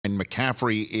and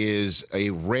McCaffrey is a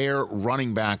rare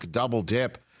running back double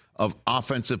dip of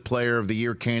Offensive Player of the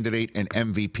Year candidate and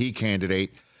MVP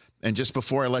candidate. And just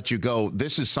before I let you go,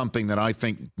 this is something that I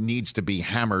think needs to be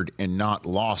hammered and not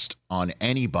lost on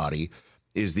anybody,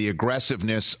 is the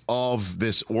aggressiveness of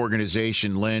this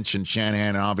organization, Lynch and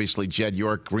Shanahan, and obviously Jed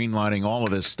York greenlighting all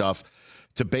of this stuff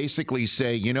to basically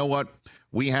say, you know what,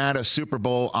 we had a Super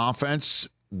Bowl offense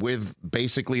with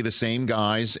basically the same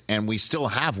guys, and we still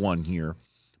have one here.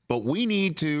 But we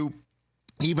need to,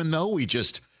 even though we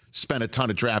just spent a ton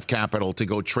of draft capital to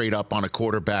go trade up on a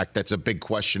quarterback that's a big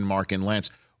question mark in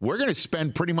Lance, we're going to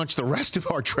spend pretty much the rest of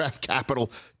our draft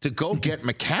capital to go get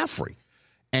McCaffrey.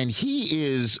 And he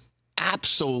is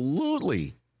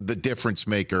absolutely the difference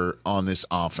maker on this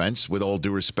offense, with all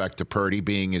due respect to Purdy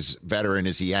being as veteran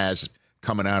as he has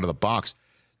coming out of the box.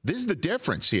 This is the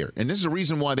difference here, and this is the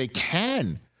reason why they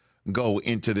can go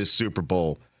into this Super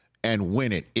Bowl and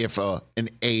win it if an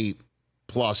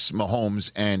A-plus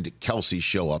Mahomes and Kelsey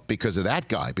show up, because of that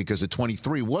guy, because of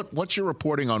 23. What's your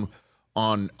reporting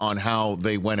on how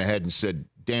they went ahead and said,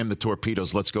 damn the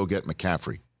torpedoes, let's go get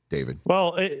McCaffrey, David?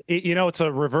 Well, it's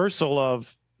a reversal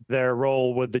of their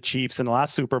role with the Chiefs in the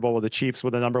last Super Bowl, with the Chiefs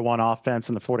with the number one offense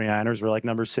and the 49ers were like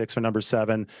number 6 or number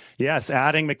 7. Yes,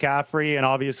 adding McCaffrey and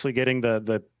obviously getting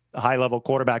the high-level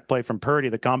quarterback play from Purdy,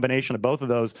 the combination of both of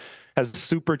those has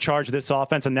supercharged this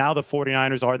offense, and now the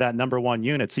 49ers are that number one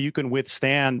unit. So you can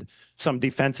withstand some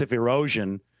defensive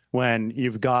erosion when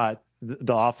you've got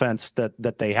the offense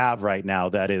that they have right now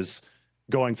that is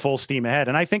going full steam ahead.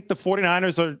 And I think the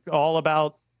 49ers are all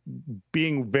about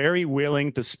being very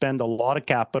willing to spend a lot of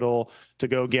capital to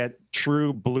go get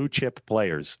true blue chip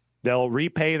players. They'll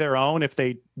repay their own. If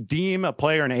they deem a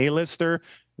player an A-lister,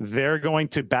 they're going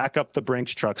to back up the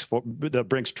Brinks truck for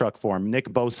him. Nick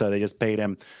Bosa, they just paid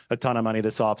him a ton of money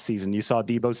this offseason. You saw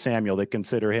Deebo Samuel. They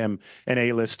consider him an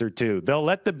A-lister too. They'll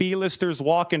let the B-listers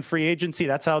walk in free agency.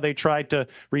 That's how they tried to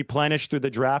replenish through the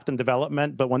draft and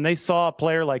development. But when they saw a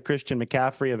player like Christian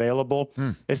McCaffrey available,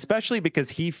 especially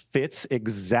because he fits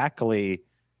exactly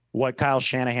what Kyle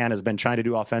Shanahan has been trying to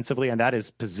do offensively, and that is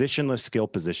positionless skill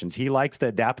positions. He likes the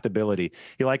adaptability.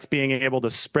 He likes being able to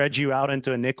spread you out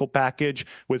into a nickel package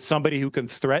with somebody who can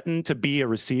threaten to be a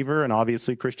receiver, and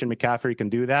obviously Christian McCaffrey can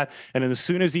do that. And then as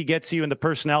soon as he gets you in the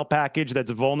personnel package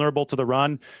that's vulnerable to the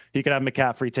run, he can have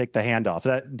McCaffrey take the handoff.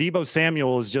 That Deebo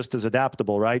Samuel is just as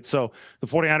adaptable, right? So the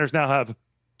 49ers now have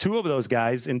 2 of those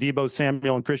guys in Deebo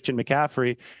Samuel and Christian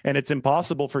McCaffrey, and it's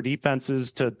impossible for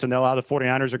defenses to know how the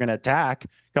 49ers are going to attack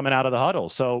coming out of the huddle.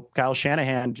 So Kyle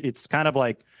Shanahan, it's kind of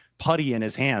like putty in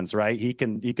his hands, right? He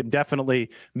can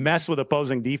definitely mess with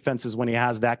opposing defenses when he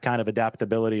has that kind of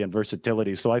adaptability and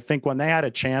versatility. So I think when they had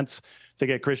a chance to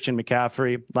get Christian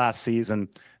McCaffrey last season,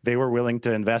 they were willing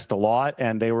to invest a lot,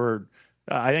 and they were,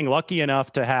 I think, lucky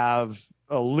enough to have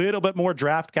a little bit more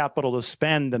draft capital to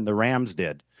spend than the Rams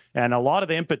did. And a lot of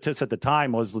the impetus at the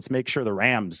time was, let's make sure the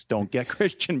Rams don't get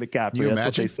Christian McCaffrey. That's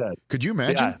what they said. Could you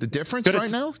imagine the difference right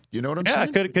now? You know what I'm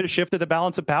saying? Yeah, could have shifted the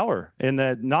balance of power in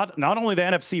the not only the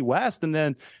NFC West and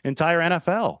then entire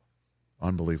NFL.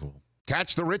 Unbelievable.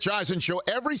 Catch the Rich Eisen Show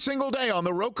every single day on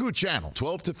the Roku channel,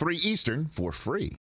 12 to 3 Eastern, for free.